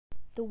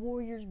The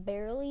Warriors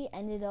barely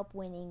ended up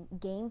winning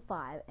Game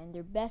 5, and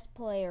their best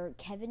player,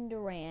 Kevin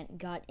Durant,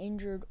 got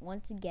injured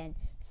once again,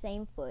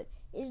 same foot.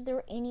 Is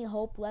there any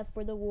hope left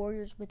for the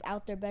Warriors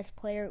without their best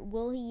player?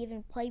 Will he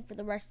even play for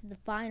the rest of the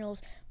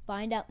finals?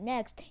 Find out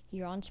next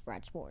here on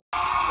Spread Sports.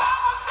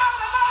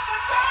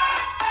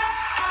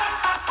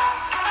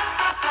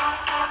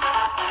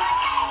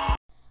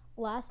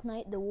 Last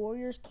night, the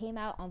Warriors came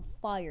out on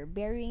fire,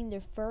 burying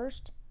their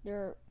first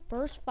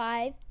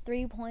 5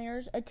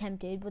 3-pointers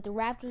attempted, but the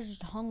Raptors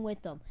just hung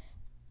with them.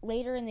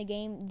 Later in the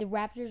game, the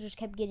Raptors just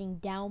kept getting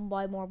down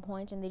by more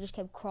points, and they just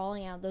kept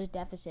crawling out those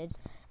deficits.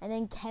 And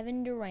then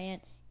Kevin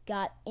Durant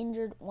got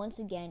injured once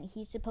again.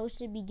 He's supposed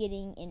to be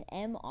getting an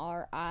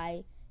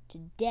MRI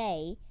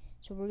today,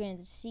 so we're going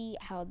to see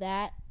how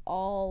that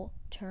all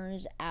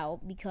turns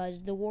out,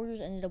 because the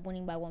Warriors ended up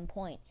winning by 1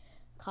 point.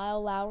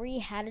 Kyle Lowry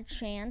had a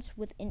chance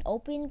with an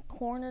open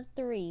corner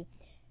 3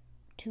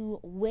 to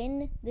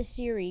win the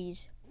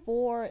series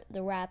for the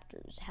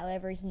Raptors.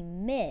 However, he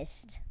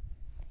missed,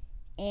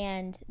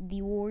 and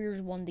the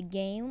Warriors won the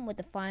game with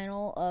a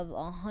final of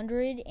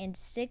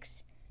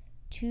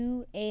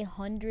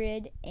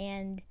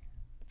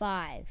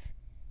 106-105.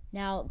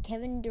 Now,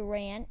 Kevin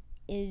Durant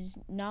is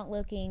not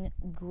looking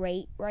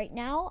great right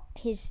now.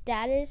 His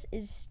status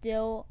is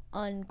still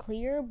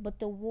unclear, but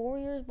the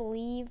Warriors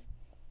believe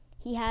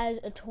he has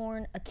a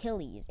torn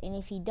Achilles, and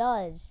if he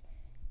does,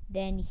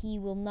 then he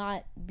will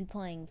not be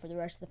playing for the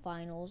rest of the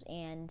finals,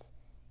 and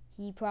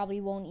he probably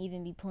won't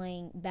even be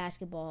playing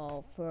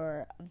basketball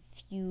for a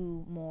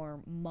few more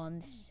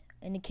months.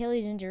 An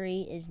Achilles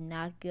injury is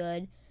not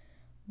good,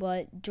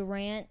 but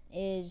Durant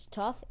is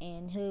tough,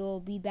 and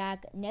he'll be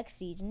back next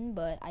season,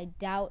 but I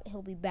doubt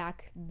he'll be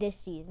back this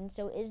season.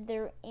 So is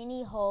there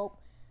any hope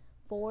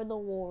for the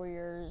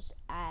Warriors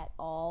at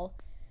all?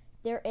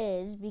 There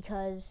is,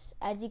 because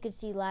as you could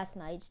see last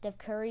night, Steph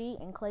Curry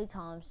and Klay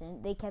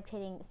Thompson, they kept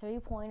hitting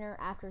three-pointer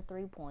after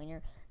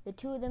three-pointer. The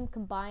two of them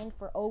combined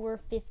for over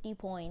 50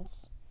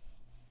 points.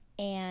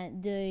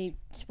 And the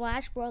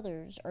Splash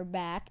Brothers are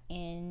back,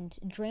 and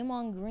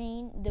Draymond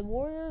Green, the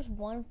Warriors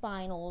won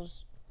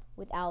finals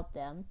without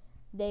them.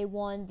 They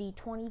won the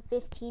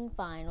 2015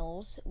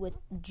 finals with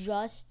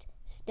just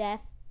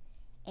Steph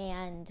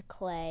and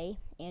Klay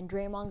and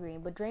Draymond Green.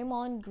 But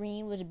Draymond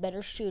Green was a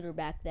better shooter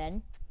back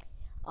then.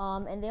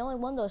 And they only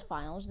won those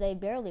finals. They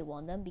barely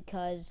won them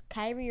because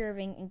Kyrie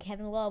Irving and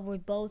Kevin Love were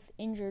both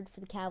injured for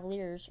the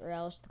Cavaliers, or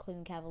else the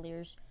Cleveland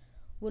Cavaliers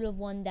would have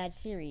won that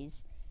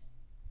series.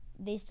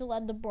 They still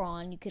had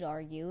LeBron, you could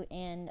argue,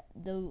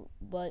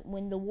 but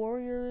when the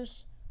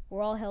Warriors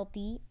were all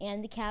healthy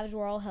and the Cavs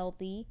were all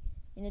healthy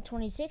in the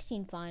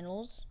 2016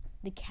 finals,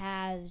 the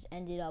Cavs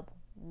ended up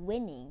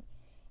winning.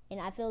 And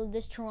I feel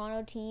this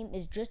Toronto team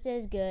is just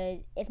as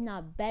good, if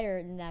not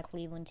better, than that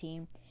Cleveland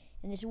team.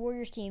 And this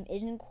Warriors team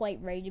isn't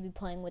quite ready to be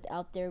playing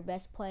without their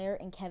best player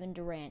in Kevin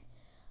Durant.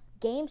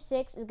 Game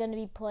 6 is going to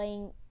be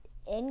playing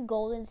in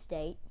Golden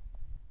State.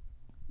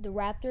 The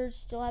Raptors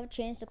still have a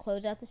chance to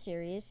close out the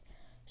series.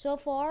 So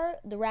far,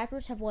 the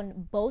Raptors have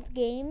won both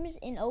games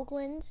in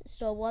Oakland,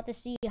 so we'll have to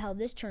see how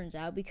this turns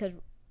out, because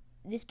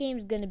this game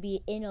is going to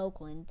be in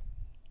Oakland.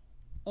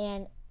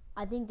 And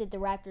I think that the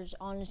Raptors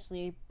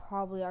honestly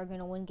probably are going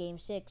to win Game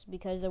 6,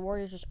 because the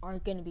Warriors just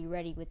aren't going to be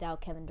ready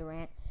without Kevin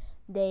Durant.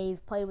 They've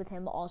played with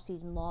him all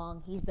season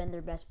long. He's been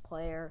their best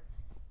player.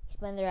 He's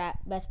been their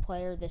best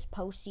player this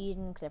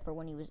postseason, except for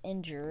when he was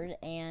injured.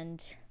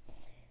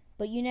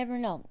 But you never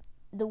know.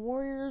 The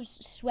Warriors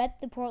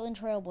swept the Portland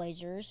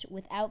Trailblazers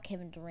without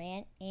Kevin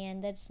Durant,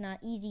 and that's not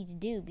easy to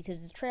do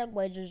because the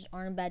Trailblazers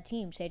aren't a bad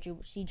team.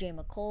 C.J.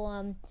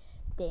 McCollum,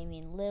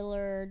 Damian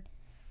Lillard,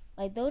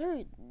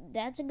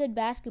 that's a good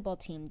basketball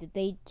team that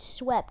they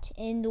swept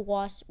in the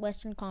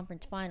Western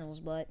Conference Finals,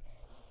 but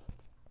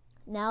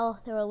now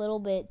they're a little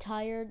bit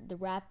tired. The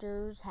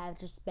Raptors have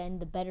just been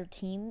the better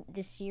team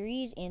this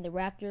series, and the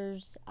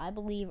Raptors, I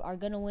believe, are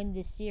going to win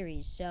this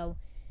series. So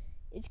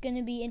it's going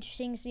to be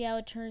interesting to see how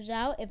it turns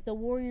out. If the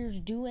Warriors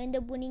do end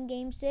up winning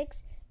Game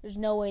 6, there's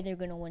no way they're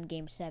going to win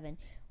Game 7.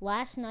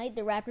 Last night,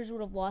 the Raptors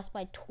would have lost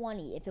by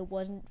 20 if it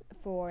wasn't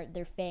for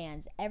their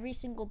fans. Every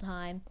single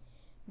time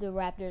the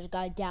Raptors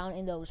got down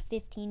in those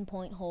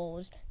 15-point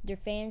holes, their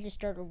fans just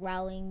started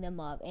rallying them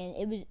up.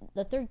 And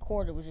the third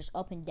quarter was just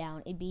up and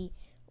down. It'd be,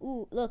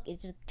 ooh, look,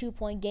 it's a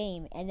 2-point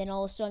game, and then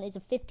all of a sudden it's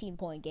a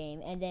 15-point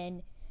game, and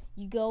then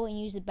you go and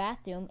use the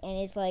bathroom, and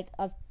it's like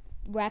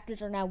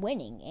Raptors are now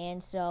winning,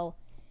 and so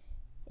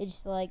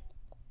it's like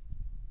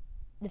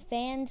the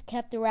fans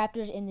kept the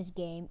Raptors in this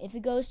game. If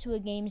it goes to a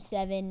Game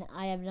 7,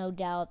 I have no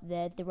doubt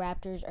that the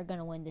Raptors are going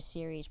to win the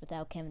series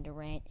without Kevin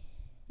Durant,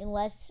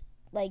 unless,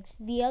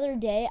 the other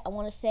day, I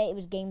want to say it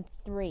was Game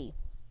 3.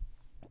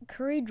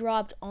 Curry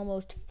dropped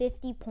almost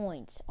 50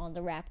 points on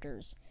the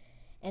Raptors,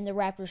 and the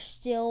Raptors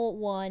still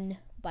won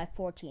by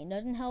 14. It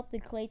doesn't help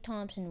that Klay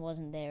Thompson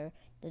wasn't there.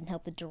 It doesn't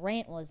help that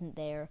Durant wasn't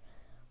there.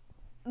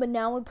 But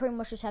now we pretty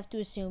much just have to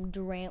assume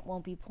Durant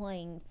won't be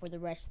playing for the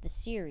rest of the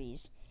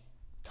series.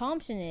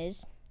 Thompson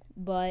is,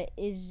 but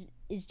is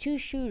two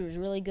shooters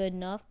really good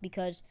enough?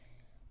 Because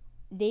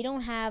they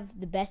don't have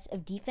the best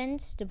of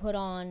defense to put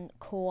on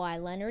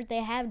Kawhi Leonard.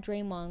 They have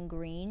Draymond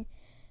Green,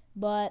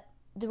 but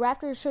the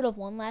Raptors should have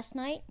won last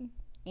night.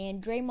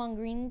 And Draymond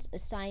Green's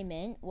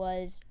assignment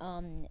was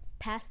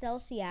Pascal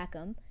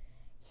Siakam.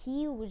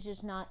 He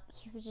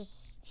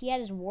had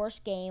his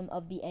worst game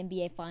of the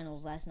NBA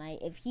Finals last night.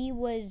 If he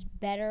was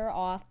better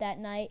off that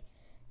night,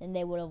 then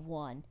they would have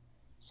won.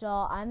 So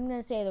I'm going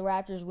to say the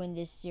Raptors win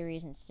this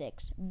series in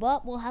 6.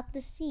 But we'll have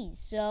to see.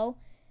 So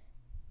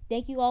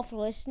thank you all for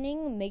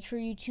listening. Make sure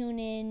you tune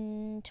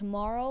in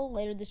tomorrow,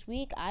 later this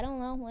week. I don't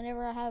know,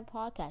 whenever I have a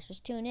podcast.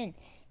 Just tune in.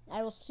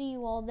 I will see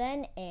you all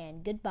then,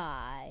 and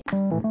goodbye.